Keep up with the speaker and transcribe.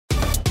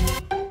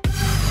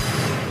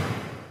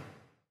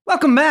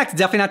Welcome back to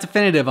Definitely Not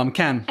Definitive. I'm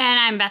Ken. And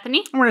I'm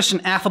Bethany. And we're just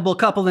an affable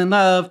couple in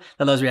love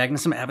that loves reacting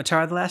to some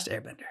Avatar: The Last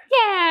Airbender.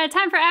 Yeah,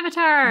 time for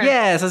Avatar.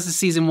 Yes, this is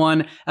season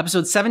 1,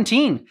 episode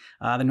 17,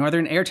 the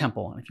Northern Air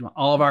Temple. And if you want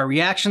all of our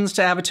reactions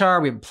to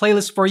Avatar, we have a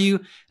playlist for you.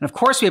 And of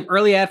course, we have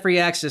early ad-free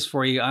access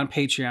for you on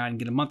Patreon. You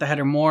get a month ahead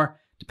or more,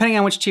 depending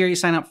on which tier you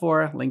sign up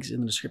for. Links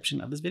in the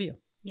description of this video.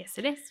 Yes,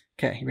 it is.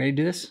 Okay, you ready to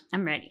do this?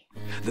 I'm ready.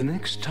 The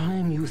next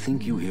time you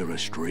think you hear a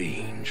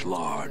strange,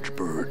 large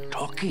bird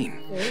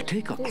talking,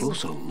 take a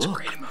closer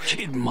look.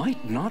 It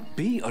might not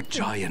be a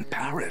giant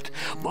parrot,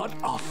 but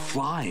a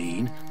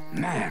flying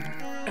man.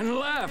 And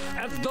laugh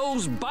at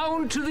those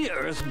bound to the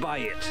earth by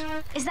it.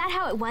 Is that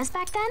how it was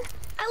back then?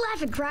 I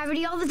laugh at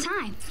gravity all the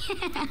time.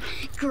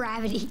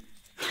 Gravity.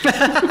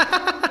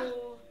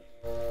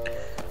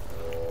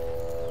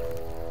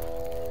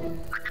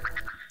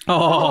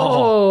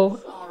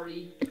 Oh.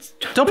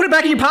 Don't put it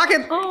back in your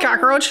pocket,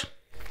 cockroach.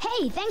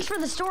 Hey, thanks for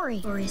the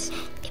story.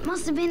 It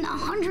must have been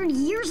 100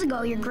 years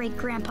ago your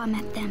great-grandpa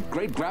met them.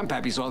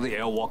 Great-grandpappy saw the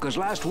Airwalkers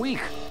last week.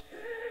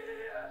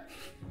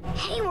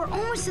 Hey, we're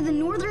almost to the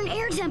Northern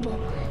Air Temple.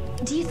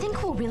 Do you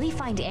think we'll really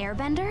find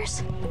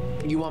airbenders?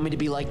 You want me to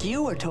be like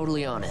you or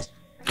totally honest?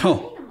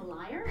 Oh. I'm a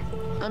liar?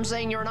 I'm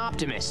saying you're an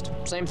optimist.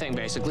 Same thing,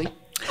 basically.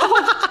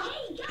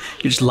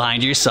 You're just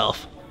lying to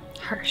yourself.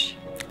 Harsh.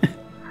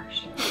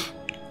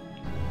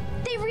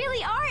 They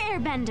really are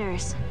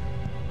airbenders.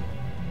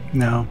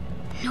 No.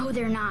 No,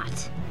 they're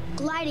not.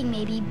 Gliding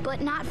maybe,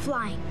 but not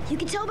flying. You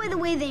can tell by the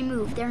way they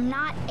move, they're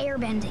not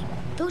airbending.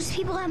 Those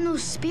people have no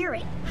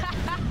spirit.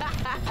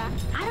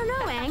 I don't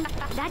know,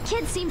 Aang. That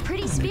kid seemed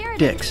pretty spirited.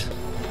 Dicks.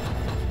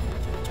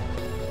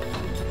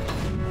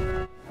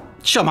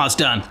 Show him how it's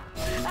done.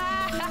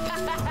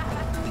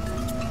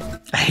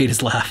 I hate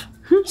his laugh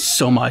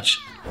so much.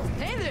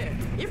 Hey there,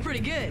 you're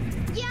pretty good.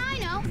 Yeah, I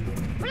know.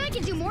 But I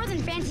can do more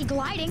than fancy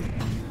gliding.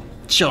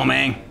 Show him,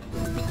 Aang.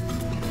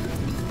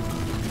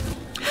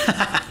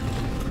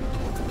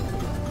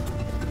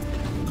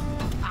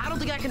 I don't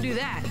think I can do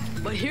that,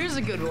 but here's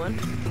a good one.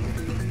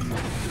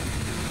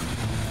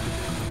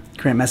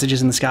 Grant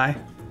messages in the sky.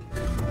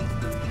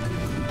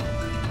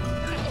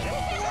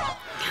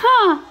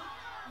 Huh.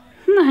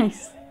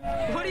 Nice.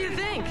 What do you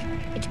think?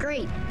 It's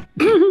great.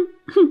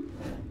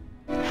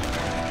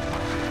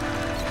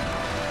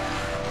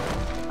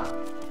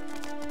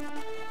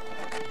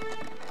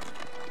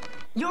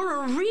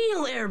 You're a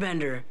real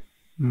airbender.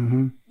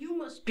 Mm-hmm. You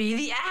must be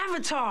the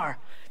Avatar.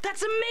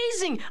 That's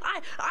amazing.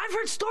 I've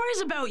heard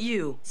stories about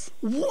you.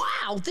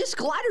 Wow, this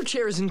glider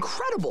chair is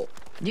incredible.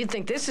 You'd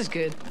think this is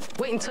good.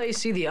 Wait until you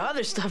see the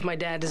other stuff my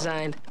dad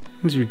designed.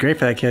 It would be great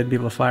for that kid to be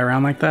able to fly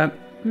around like that.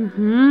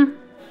 Mm-hmm.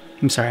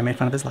 I'm sorry, I made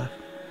fun of his laugh.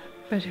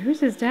 But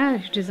who's his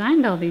dad who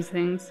designed all these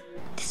things?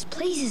 This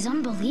place is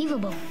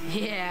unbelievable.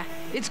 Yeah,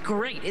 it's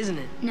great, isn't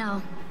it?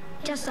 No,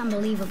 just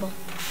unbelievable.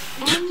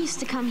 Aang used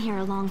to come here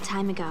a long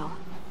time ago.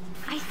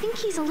 I think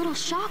he's a little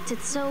shocked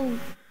it's so...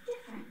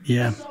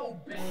 Yeah.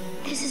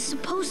 This is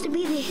supposed to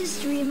be the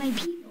history of my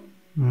people.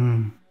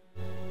 Mm.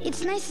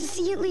 It's nice to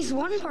see at least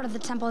one part of the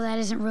temple that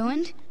isn't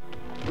ruined.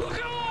 Look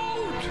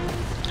out!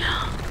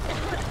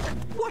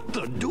 What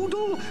the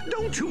doodle?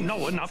 Don't you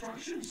know enough?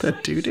 The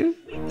doo-doo?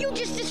 You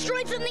just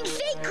destroyed something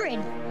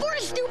sacred for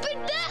a stupid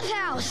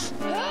bathhouse.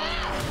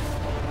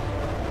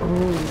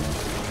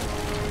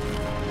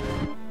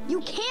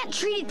 You can't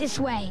treat it this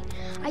way.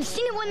 I've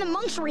seen it when the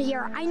monks were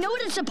here. I know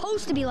what it's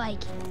supposed to be like.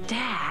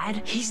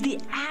 Dad, he's the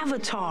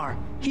Avatar.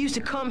 He used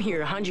to come here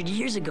 100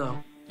 years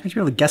ago. How'd you be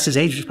able to guess his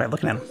age just by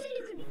looking at him?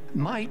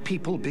 My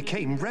people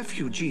became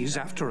refugees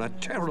after a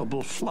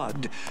terrible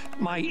flood.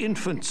 My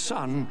infant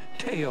son,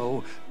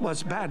 Teo,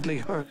 was badly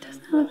hurt.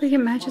 Doesn't that look like it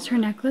matches her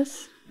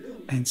necklace?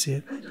 I didn't see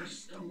it.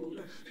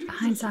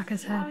 Behind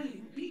Sokka's head.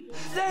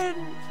 Then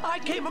I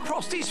came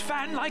across these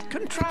fan-like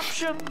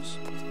contraptions.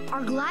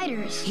 Our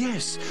gliders.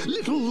 Yes,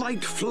 little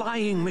light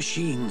flying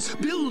machines.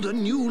 Build a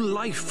new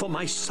life for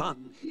my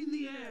son in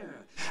the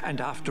air.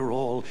 And after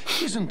all,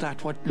 isn't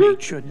that what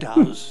nature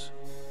does?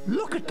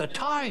 Look at the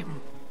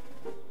time.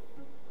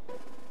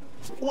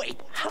 Wait,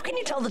 how can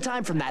you tell the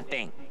time from that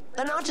thing?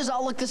 The notches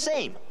all look the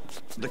same.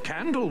 The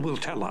candle will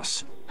tell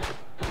us.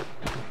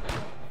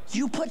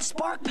 You put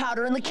spark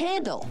powder in the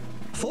candle.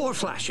 4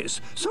 flashes,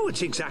 so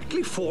it's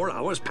exactly 4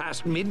 hours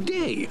past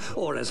midday,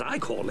 or as I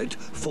call it,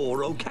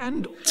 4-o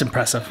candle. It's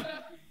impressive.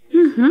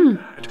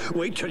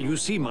 Wait till you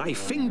see my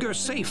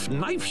finger-safe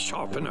knife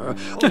sharpener.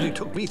 Only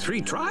took me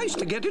 3 tries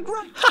to get it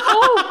right.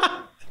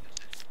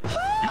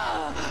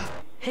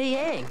 Hey,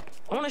 Aang,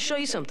 I want to show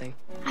you something.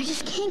 I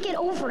just can't get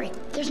over it.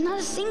 There's not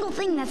a single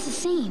thing that's the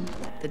same.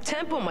 The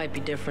temple might be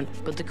different,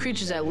 but the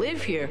creatures that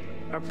live here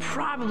are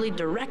probably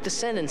direct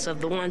descendants of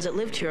the ones that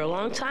lived here a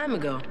long time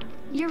ago.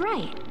 You're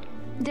right.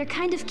 They're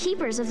kind of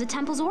keepers of the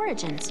temple's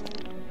origins.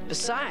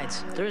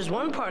 Besides, there is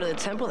one part of the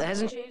temple that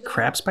hasn't changed.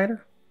 Crab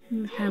spider?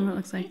 That's kind of what it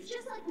looks like. It's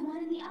just like the one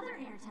in the other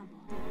air temple.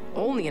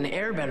 Only an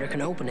airbender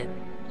can open it.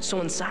 So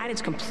inside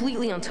it's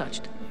completely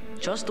untouched.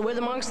 Just the way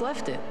the monks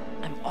left it.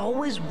 I've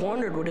always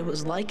wondered what it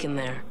was like in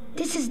there.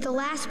 This is the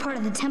last part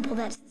of the temple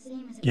that's the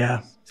same as it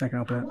Yeah, was. it's not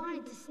gonna I open it. want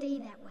it to stay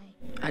that way.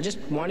 I just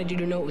wanted you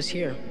to know it was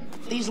here.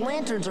 These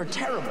lanterns are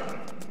terrible.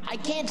 I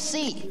can't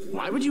see.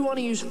 Why would you want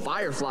to use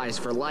fireflies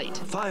for light?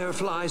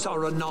 Fireflies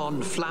are a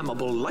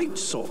non-flammable light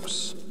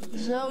source.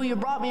 So you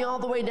brought me all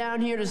the way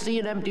down here to see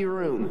an empty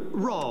room.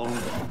 Wrong.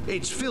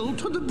 It's filled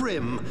to the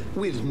brim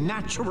with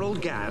natural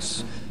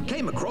gas.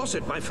 Came across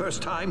it my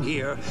first time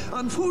here.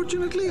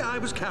 Unfortunately, I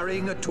was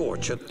carrying a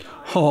torch.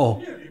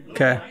 Oh,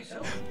 okay.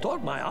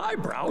 Thought my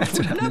eyebrows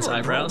would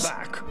never grow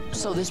back.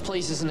 So this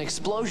place is an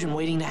explosion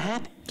waiting to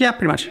happen? Yeah,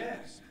 pretty much.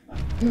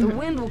 The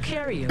wind will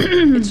carry you.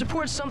 It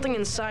supports something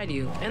inside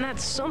you, and that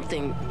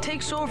something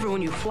takes over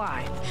when you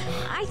fly.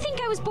 I think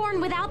I was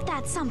born without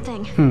that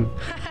something.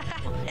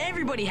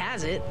 Everybody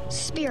has it.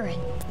 Spirit.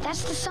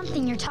 That's the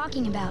something you're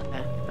talking about.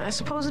 I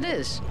suppose it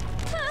is.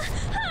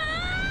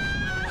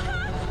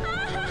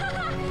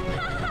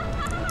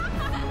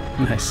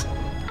 Nice.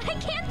 I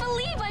can't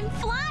believe I'm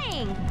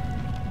flying.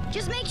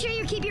 Just make sure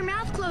you keep your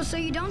mouth closed so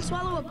you don't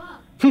swallow a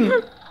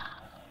bug.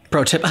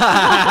 Pro tip.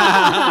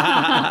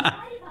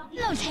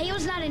 No,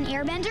 Teo's not an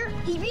airbender.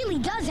 He really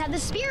does have the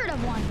spirit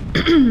of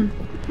one.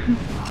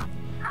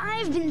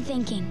 I've been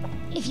thinking,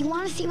 if you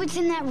want to see what's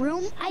in that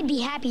room, I'd be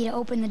happy to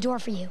open the door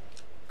for you.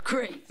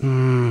 Great.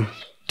 Don't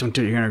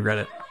do it, you're gonna regret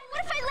it.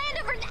 What if I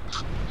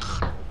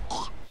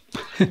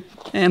land over...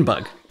 And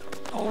bug.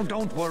 Oh,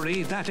 don't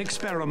worry. That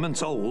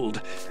experiment's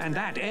old. And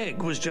that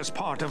egg was just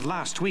part of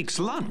last week's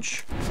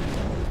lunch.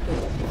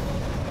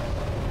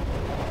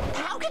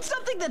 How can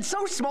something that's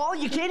so small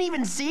you can't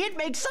even see it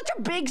make such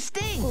a big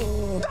sting?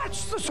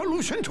 That's the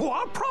solution to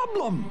our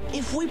problem.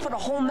 If we put a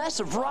whole mess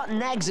of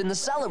rotten eggs in the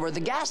cellar where the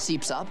gas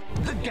seeps up,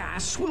 The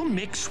gas will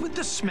mix with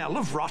the smell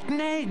of rotten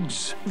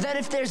eggs. then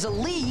if there's a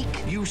leak,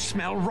 You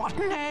smell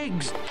rotten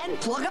eggs. and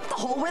plug up the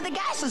hole where the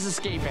gas is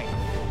escaping.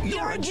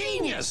 You're a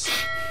genius.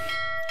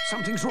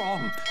 Something's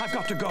wrong. I've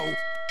got to go.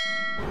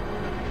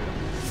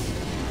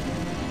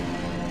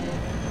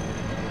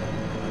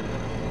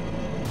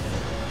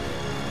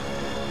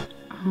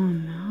 Oh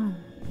no.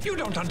 You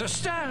don't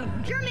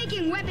understand. You're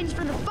making weapons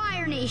for the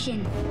Fire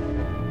Nation.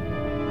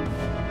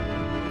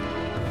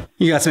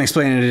 You got some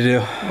explaining to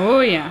do. Oh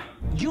yeah.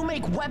 You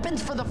make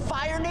weapons for the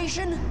Fire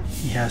Nation?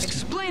 Yes.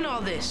 Explain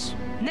all this.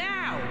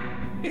 Now!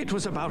 It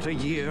was about a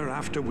year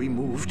after we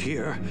moved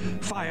here.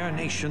 Fire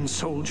Nation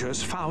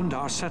soldiers found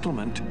our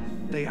settlement.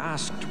 They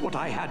asked what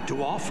I had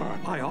to offer.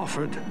 I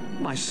offered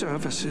my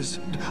services.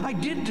 I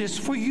did this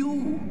for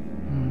you.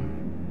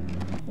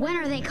 When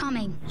are they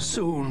coming?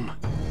 Soon.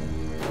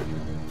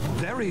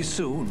 Very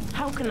soon.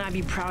 How can I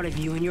be proud of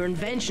you when your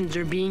inventions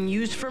are being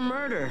used for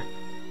murder?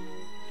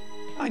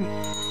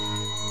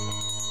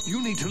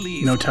 You need to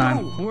leave. No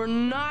time. Go. We're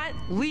not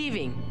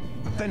leaving.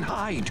 Then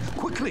hide,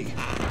 quickly.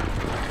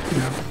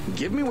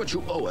 Give me what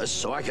you owe us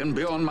so I can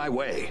be on my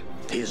way.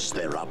 Is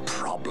there a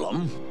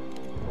problem?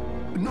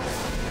 No.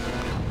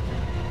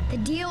 The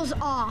deal's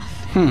off.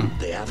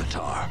 The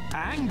Avatar.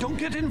 Aang, don't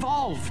get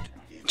involved.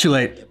 Too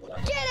late.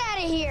 Get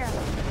out of here!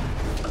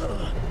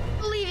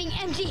 Leaving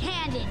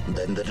empty-handed.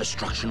 Then the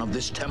destruction of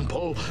this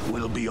temple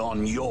will be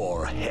on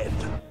your head.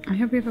 I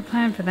hope you have a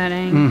plan for that,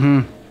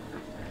 Aang.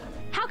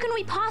 How can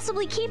we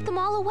possibly keep them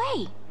all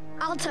away?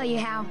 I'll tell you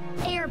how.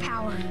 Air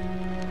power.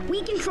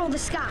 We control the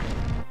sky.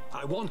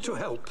 I want to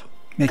help.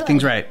 Make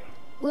things right.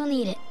 We'll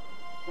need it.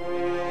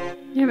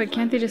 Yeah, but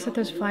can't they just set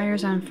those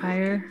fires on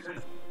fire?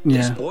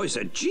 This Yeah. boy's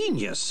a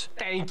genius.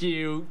 Thank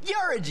you.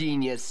 You're a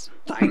genius.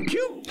 Thank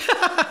you.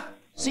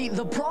 See,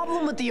 the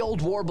problem with the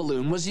old war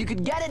balloon was you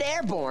could get it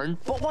airborne,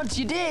 but once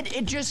you did,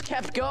 it just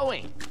kept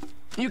going.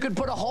 You could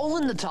put a hole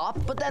in the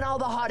top, but then all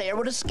the hot air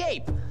would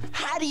escape.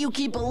 How do you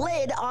keep a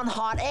lid on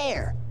hot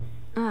air?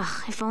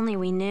 Ugh, if only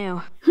we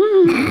knew.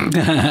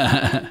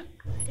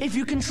 If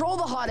you control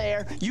the hot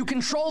air, you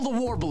control the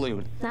war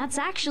balloon. That's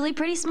actually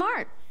pretty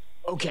smart.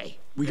 Okay,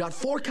 we got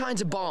 4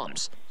 kinds of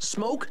bombs.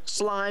 Smoke,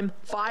 slime,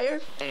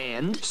 fire,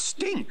 and...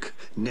 Stink.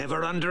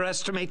 Never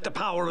underestimate the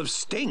power of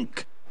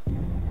stink.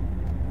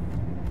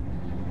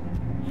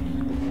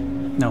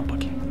 No,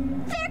 Bucky.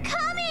 They're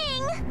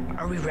coming!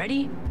 Are we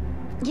ready?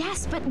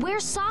 Yes, but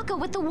where's Sokka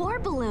with the war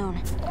balloon?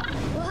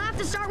 We'll have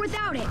to start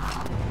without it.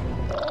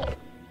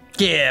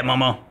 Yeah,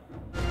 Momo.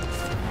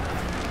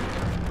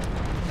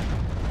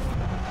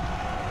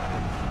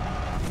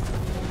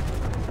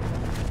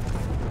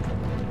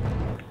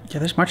 Yeah,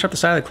 they just march up the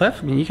side of the cliff.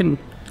 I mean, Aang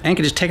can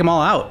just take them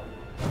all out.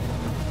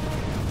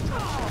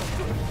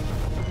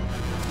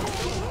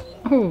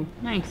 Oh,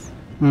 nice.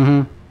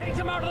 Take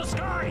them out of the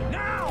sky,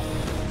 now!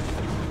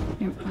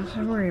 Yep, that's what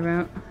I worry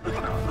about.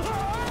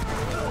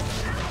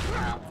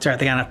 It's alright,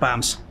 they got enough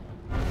bombs.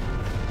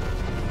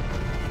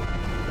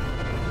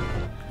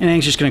 And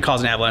Aang's just gonna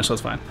cause an avalanche, so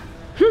it's fine.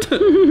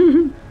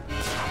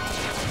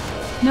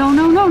 No,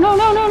 no, no, no,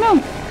 no, no, no!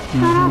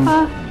 Not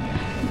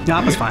Appa.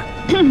 No, it's fine.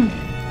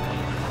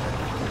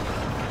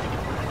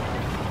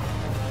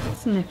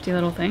 It's a nifty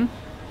little thing.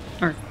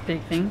 Or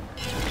big thing.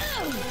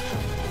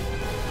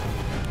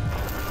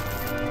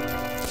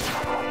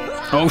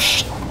 Oh,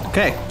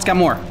 okay, it's got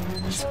more.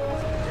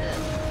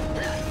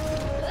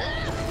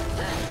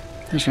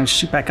 They're just gonna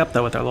shoot back up,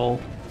 though, with their little...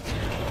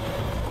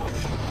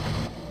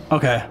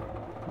 Okay.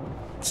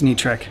 It's a neat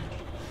trick.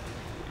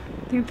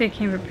 I think they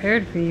came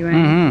prepared for you,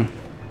 Aang. Mm-hmm.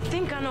 I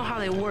think I know how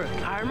they work.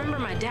 I remember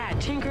my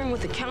dad tinkering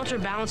with the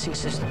counterbalancing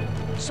system.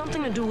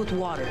 Something to do with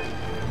water.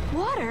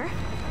 Water?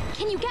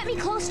 Can you get me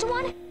close to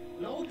one?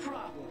 No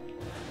problem.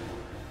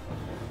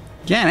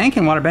 Yeah, and Aang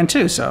can waterbend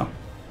too, so.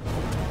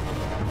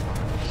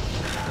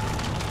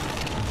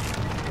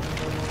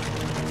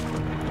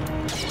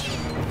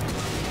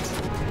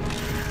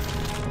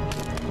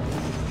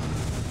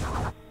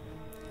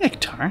 Yeah,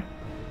 guitar.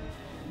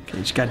 Okay,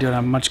 you just gotta do it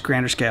on a much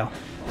grander scale.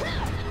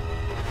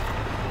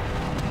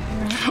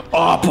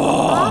 Appa!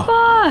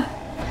 Appa!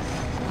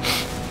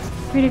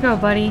 Way to go,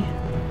 buddy.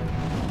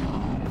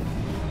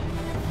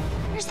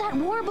 Where's that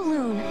war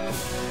balloon?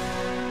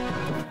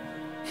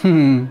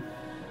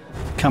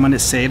 Coming to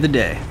save the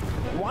day.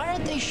 Why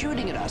aren't they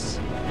shooting at us?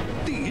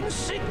 The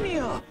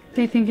insignia!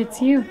 They think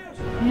it's you.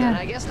 And Yeah.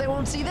 I guess they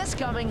won't see this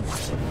coming.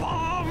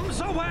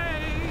 Bombs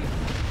away!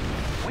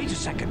 Wait a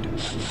second.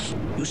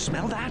 You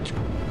smell that?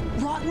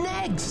 Rotten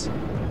eggs!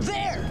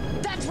 There!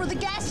 That's where the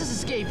gas is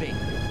escaping!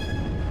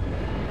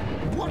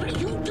 What are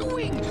you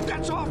doing?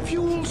 That's our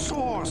fuel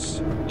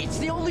source. It's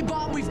the only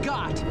bomb we've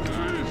got!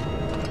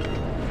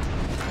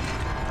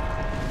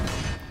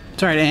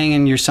 It's alright, Aang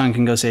and your son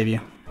can go save you.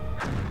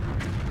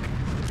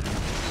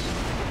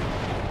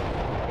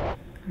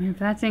 I mean, if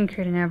that's in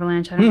create an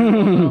avalanche, I don't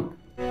know.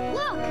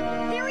 Look!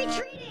 They're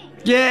retreating!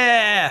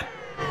 Yeah!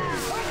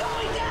 We're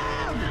going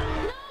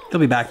down! They'll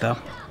be back though.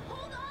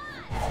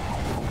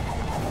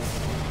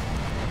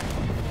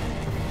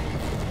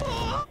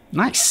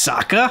 Nice,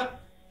 Sokka.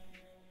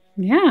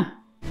 Yeah.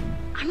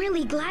 I'm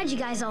really glad you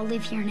guys all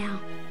live here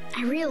now.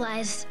 I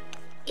realized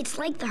it's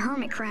like the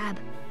hermit crab.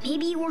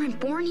 Maybe you weren't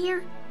born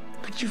here,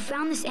 but you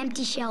found this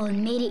empty shell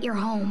and made it your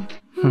home.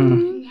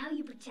 And now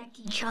you protect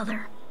each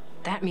other.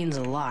 That means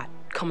a lot,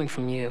 coming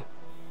from you.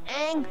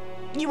 Aang,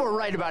 you were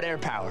right about air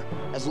power.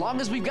 As long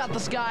as we've got the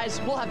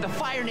skies, we'll have the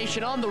Fire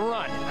Nation on the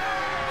run.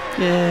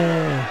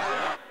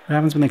 Yeah. What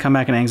happens when they come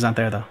back and Aang's not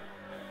there though?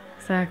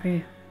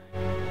 Exactly.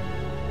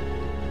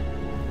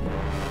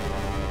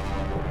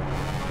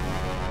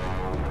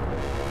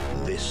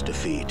 This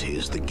defeat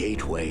is the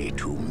gateway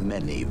to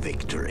many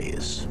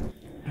victories.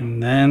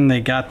 And then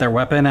they got their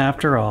weapon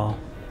after all.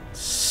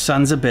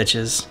 Sons of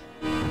bitches.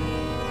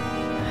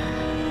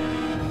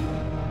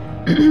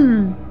 I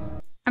mean,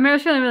 I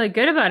was feeling really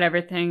good about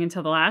everything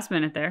until the last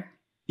minute there.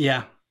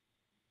 Yeah.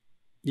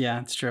 Yeah,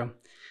 it's true.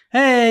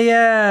 Hey,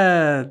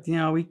 yeah, you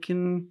know, we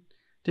can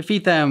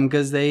defeat them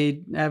because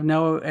they have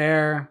no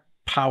air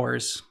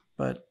powers.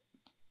 But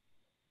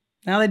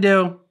now they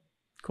do.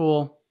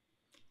 Cool.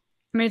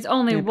 I mean, it's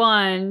only Yeah.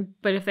 one,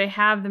 but if they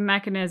have the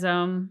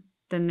mechanism,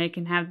 then they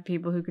can have the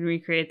people who can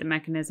recreate the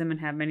mechanism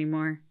and have many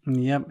more.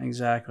 Yep,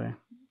 exactly.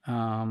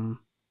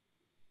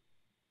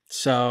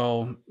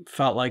 So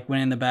felt like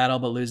winning the battle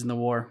but losing the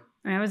war.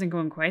 I mean, I wasn't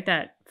going quite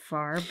that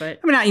far, but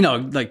I mean, not, you know,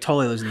 like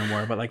totally losing the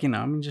war, but like, you know,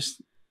 I mean,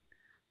 just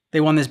they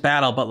won this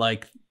battle, but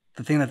like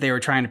the thing that they were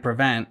trying to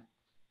prevent,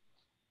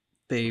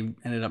 they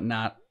ended up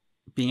not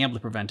being able to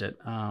prevent it.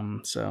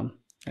 So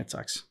that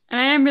sucks. and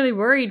I am really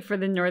worried for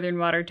the Northern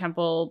Water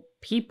Temple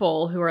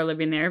people who are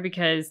living there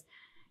because,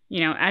 you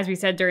know, as we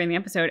said during the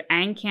episode,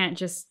 Aang can't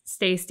just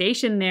stay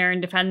stationed there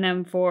and defend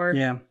them for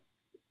Yeah.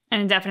 an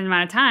indefinite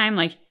amount of time.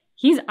 Like,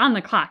 he's on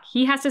the clock.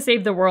 He has to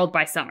save the world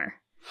by summer.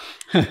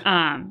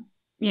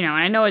 You know,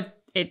 and I know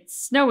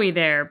it's snowy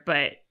there,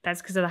 but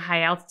that's because of the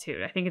high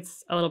altitude. I think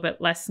it's a little bit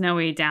less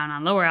snowy down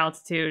on lower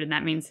altitude, and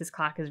that means his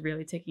clock is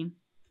really ticking.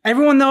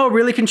 Everyone, though,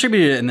 really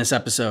contributed in this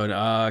episode.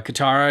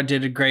 Katara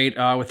did great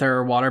with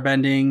her water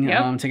bending,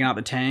 Yep. taking out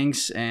the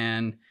tanks.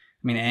 And, I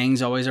mean,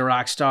 Aang's always a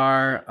rock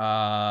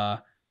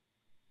star.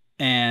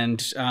 And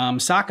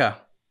Sokka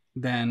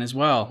then as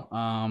well.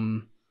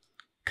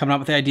 Coming up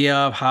with the idea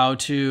of how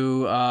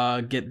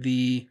to get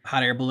the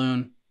hot air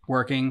balloon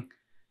working.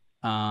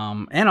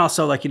 And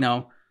also, like, you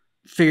know,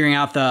 figuring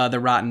out the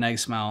rotten egg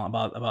smell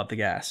about the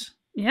gas.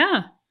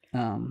 Yeah.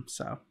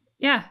 So.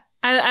 Yeah.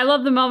 I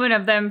love the moment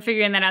of them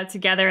figuring that out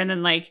together and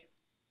then, like,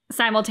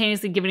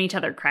 simultaneously giving each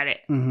other credit.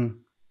 Mm-hmm.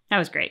 That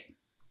was great.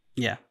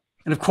 Yeah.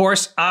 And of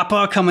course,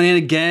 Appa coming in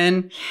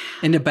again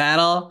into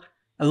battle.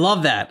 I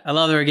love that. I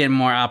love that we're getting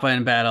more Appa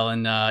in battle.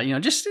 And, you know,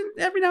 just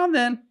every now and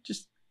then,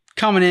 just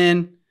coming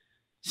in,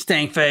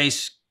 stank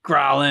face,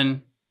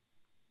 growling,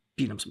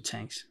 beating up some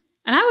tanks.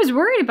 And I was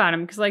worried about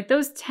him because, like,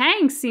 those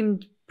tanks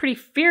seemed pretty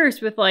fierce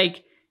with,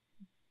 like,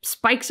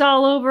 spikes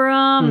all over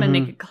them, and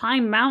they could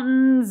climb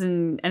mountains,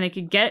 and they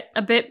could get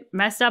a bit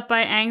messed up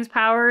by Aang's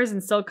powers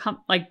and still come,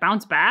 like,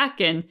 bounce back.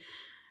 And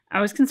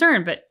I was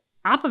concerned, but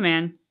Appa,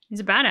 man,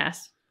 he's a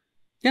badass.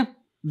 Yeah.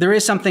 There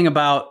is something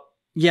about,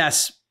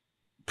 yes,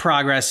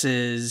 progress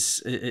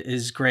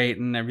is great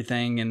and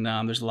everything. And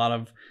there's a lot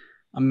of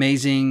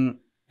amazing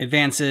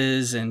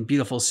advances and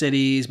beautiful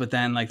cities, but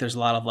then, like, there's a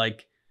lot of,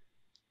 like,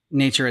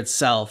 nature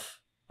itself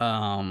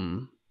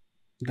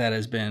that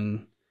has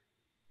been,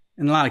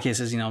 in a lot of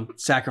cases, you know,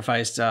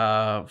 sacrificed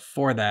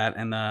for that,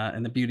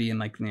 and the beauty, and,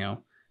 like, you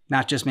know,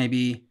 not just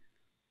maybe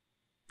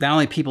not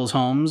only people's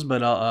homes,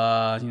 but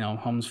you know,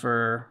 homes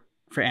for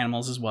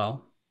animals as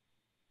well.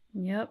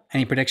 Yep.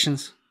 Any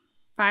predictions?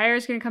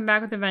 Fire's going to come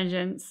back with a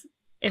vengeance.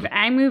 If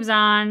Aang moves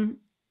on,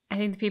 I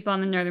think the people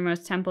on the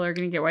northernmost temple are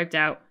going to get wiped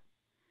out.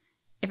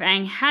 If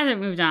Aang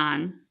hasn't moved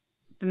on,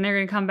 then they're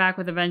going to come back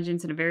with a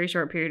vengeance in a very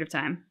short period of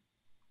time.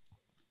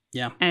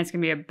 Yeah. And it's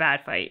going to be a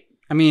bad fight.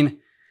 I mean,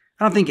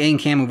 I don't think Aang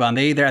can move on.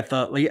 They're at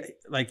the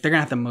like they're gonna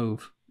have to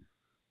move.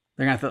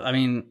 They're gonna have to. I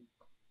mean,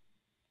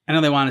 I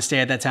know they want to stay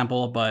at that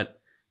temple,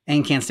 but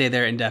Aang can't stay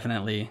there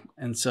indefinitely,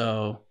 and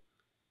so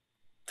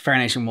the Fire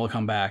Nation will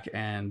come back,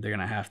 and they're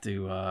gonna have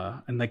to.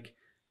 And like,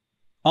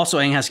 also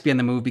Aang has to be on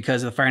the move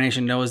because the Fire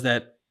Nation knows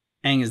that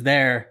Aang is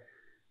there.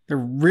 They're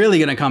really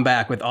gonna come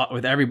back with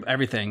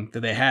everything that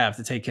they have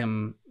to take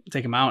him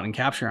out and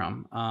capture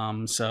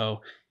him.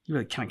 So he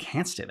really kind of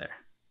can't stay there.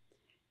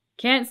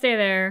 Can't stay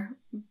there.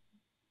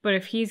 But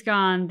if he's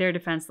gone, they're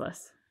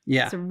defenseless.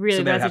 Yeah. It's a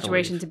really bad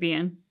situation to be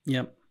in.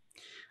 Yep.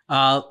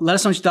 Let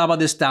us know what you thought about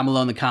this down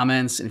below in the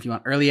comments. And if you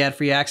want early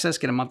ad-free access,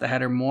 get a month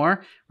ahead or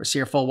more, or see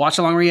our full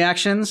watch-along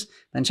reactions,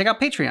 then check out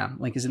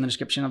Patreon. Link is in the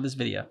description of this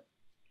video.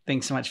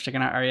 Thanks so much for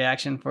checking out our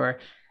reaction for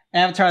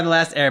Avatar: The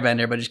Last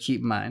Airbender, but just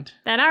keep in mind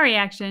that our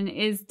reaction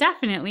is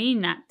definitely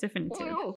not definitive.